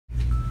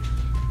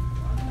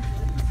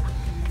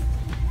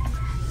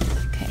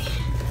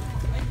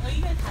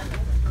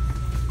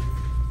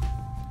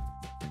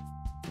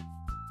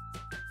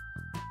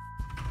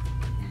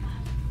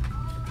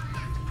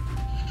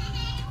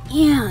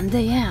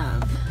they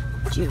have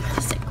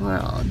Jurassic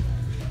World.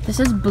 This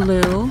is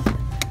blue.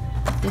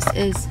 This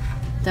is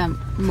the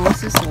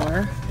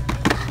mosasaur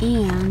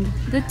and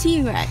the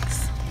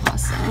T-Rex.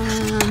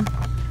 Awesome.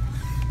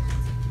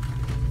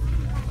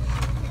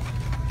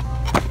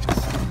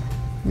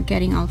 We're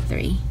getting all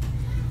three.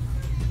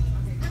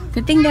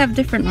 Good thing they have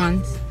different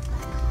ones.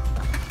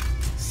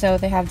 So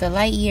they have the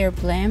Lightyear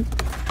blimp.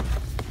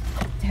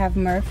 They have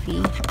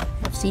Murphy.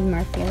 I've seen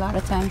Murphy a lot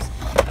of times.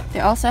 They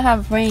also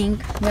have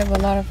Rank. They have a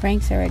lot of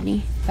ranks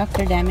already.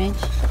 Dr. Damage.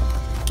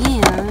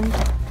 And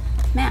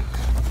Mac.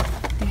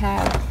 They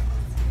have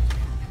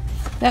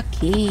the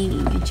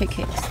King and Chick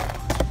Hicks.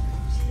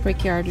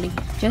 Brickyardly.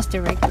 Just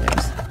the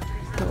regulars.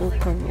 The old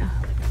Peru.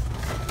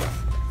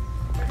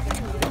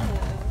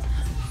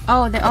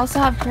 Oh, they also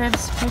have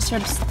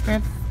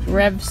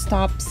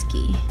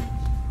Revstopski.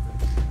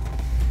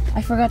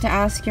 I forgot to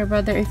ask your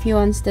brother if he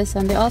wants this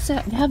one. They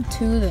have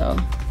two though.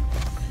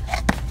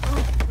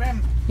 Oh,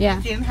 Rem. Yeah.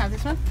 You didn't have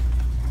this one?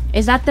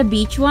 Is that the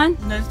beach one?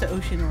 No, it's the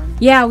ocean one.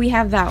 Yeah, we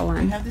have that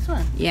one. You have this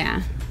one?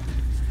 Yeah.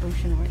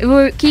 Ocean one.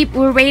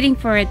 We're waiting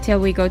for it till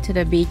we go to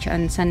the beach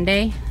on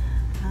Sunday.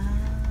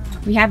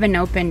 We haven't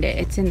opened it.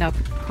 It's in the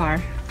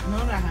car. No,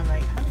 I have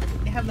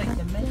they have like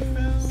the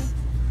Metro,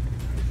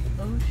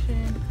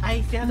 ocean.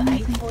 I still have the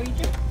Ice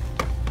Voyager.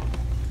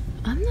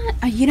 I'm not,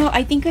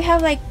 I think we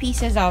have like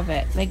pieces of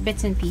it, like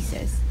bits and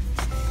pieces.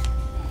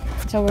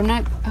 So we're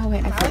not, oh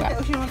wait, I like forgot. the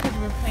ocean one because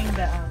we're playing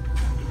the,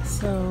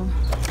 So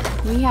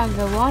we have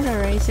the water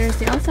racers.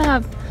 They also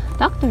have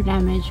Dr.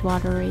 Damage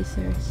water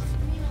racers.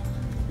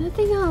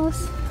 Nothing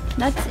else.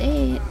 That's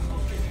it.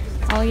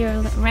 All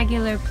your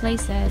regular play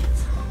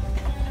sets.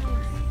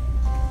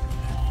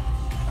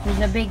 There's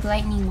a big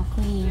Lightning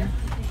McQueen.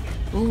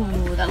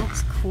 Ooh, that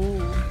looks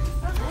cool.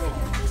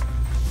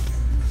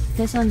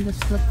 This one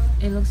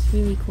it looks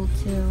really cool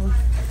too.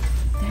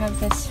 They have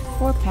this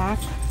 4-pack,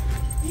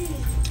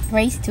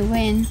 Race to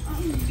Win,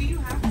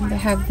 and they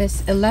have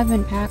this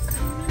 11-pack.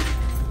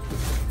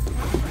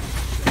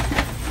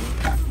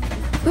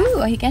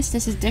 Ooh, I guess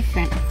this is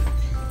different.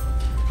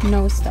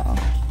 No stall.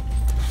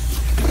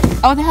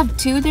 Oh, they have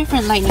two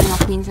different Lightning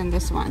McQueens in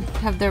this one. They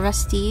have the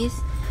Rusties,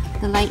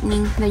 the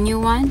Lightning, the new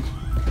one,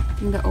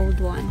 and the old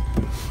one.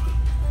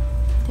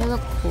 They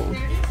look cool.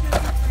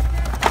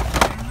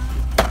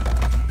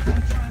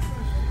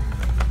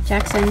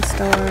 Jackson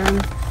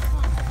Storm.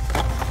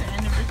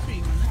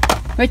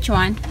 Which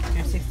one?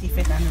 Your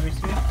 65th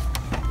anniversary.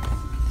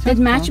 Did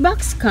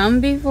Matchbox come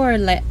before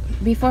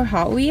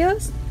Hot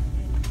Wheels?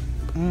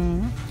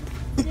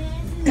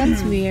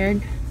 That's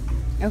weird.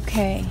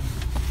 Okay,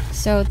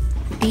 so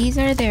these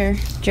are their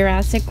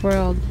Jurassic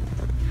World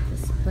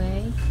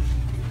display.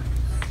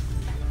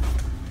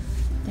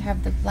 They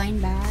have the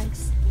blind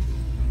bags.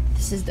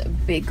 This is the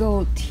big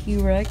old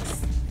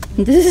T-Rex.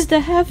 This is the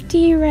half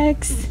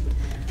T-Rex.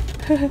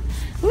 Ooh,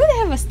 they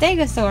have a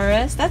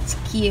Stegosaurus. That's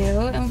cute.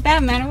 And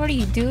Batman, what are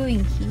you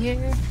doing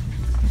here?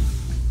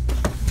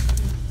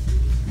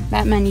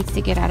 Batman needs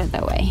to get out of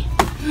the way.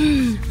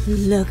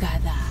 Look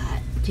at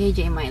that.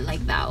 JJ might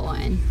like that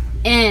one.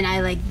 And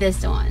I like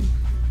this one.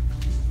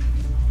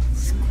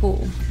 It's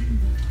cool.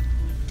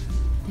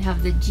 They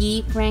have the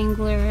Jeep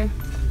Wrangler.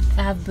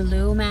 They have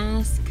Blue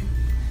Mask.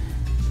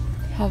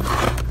 They have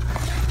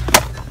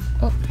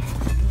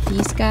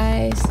these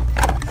guys.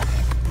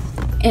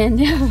 And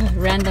they have a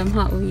random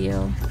Hot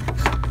Wheel.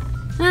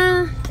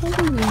 I think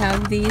we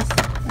have these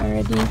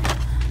already.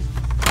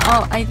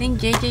 Oh, I think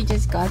JJ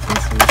just got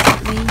this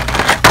recently.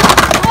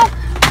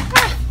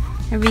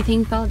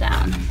 Everything fell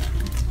down.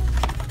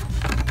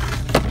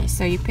 Okay,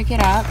 so you pick it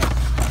up.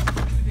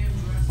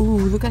 Ooh,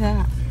 look at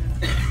that.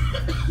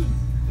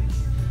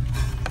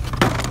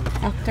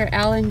 Dr.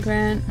 Alan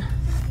Grant.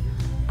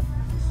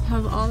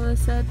 Have all the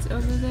sets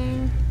over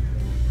there.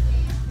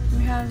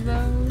 We have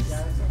those.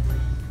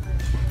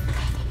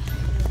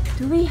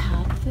 Do we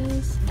have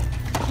this?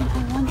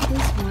 I want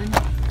this one.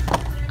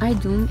 I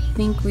don't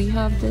think we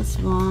have this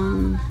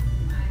one.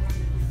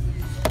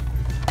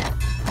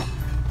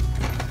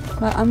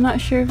 But I'm not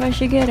sure if I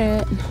should get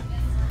it.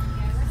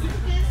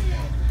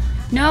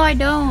 No, I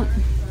don't.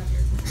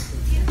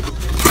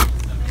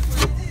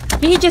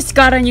 He just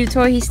got a new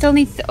toy. He still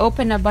needs to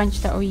open a bunch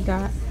that we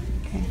got.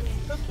 Okay.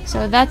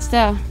 So that's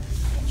the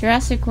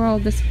Jurassic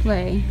World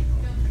display.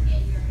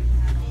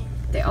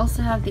 They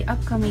also have the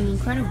upcoming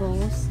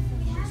Incredibles.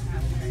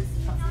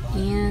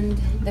 And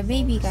the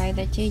baby guy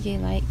that JJ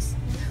likes.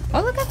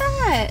 Oh, look at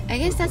that! I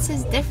guess that's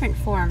his different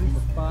form.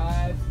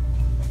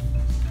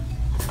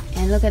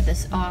 And look at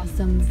this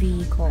awesome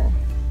vehicle.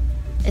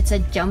 It's a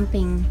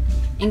jumping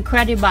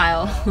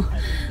Incredible.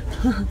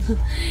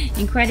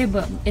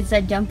 Incredible. It's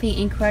a jumping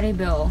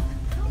Incredible.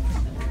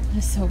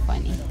 That's so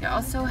funny. They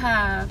also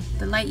have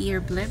the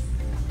Lightyear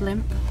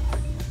blimp.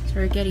 So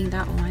we're getting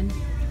that one.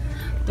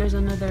 There's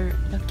another,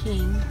 the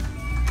King.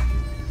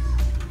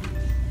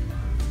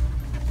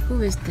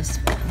 Who is this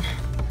one?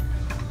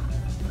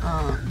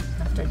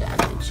 Dr.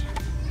 Damage.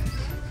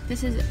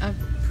 This is a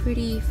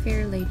pretty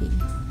fair lady.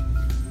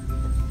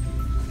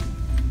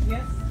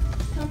 Yes.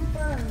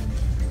 Confirmed.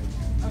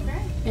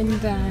 Okay. And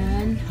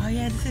then, Oh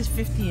yeah, this is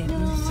 50 and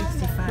this is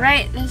 65.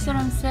 right, that's what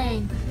I'm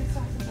saying.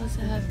 I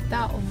also have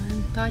that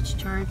one, Dodge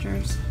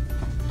Chargers.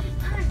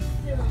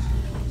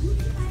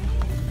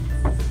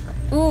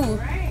 Ooh,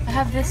 I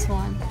have this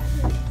one.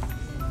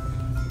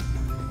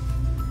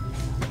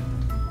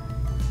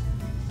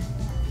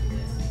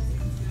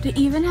 They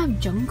even have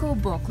Jungle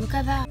Book. Look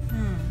at that.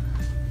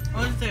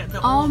 Oh, it's the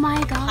Oh old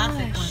my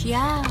classic gosh, ones.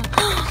 yeah.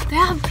 They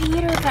have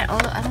Peter Pan. Oh,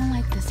 I don't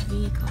like this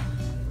vehicle.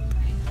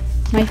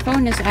 My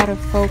phone is out of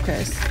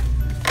focus.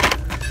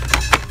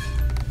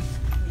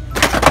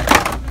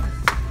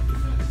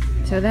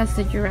 So that's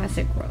the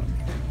Jurassic World.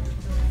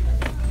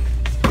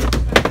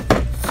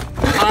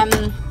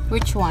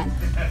 Which one?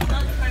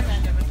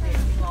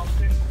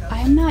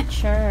 I'm not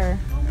sure.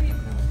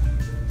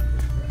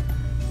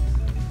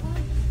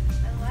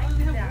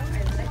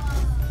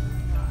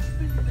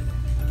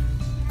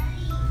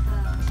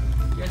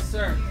 Yes,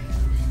 sir.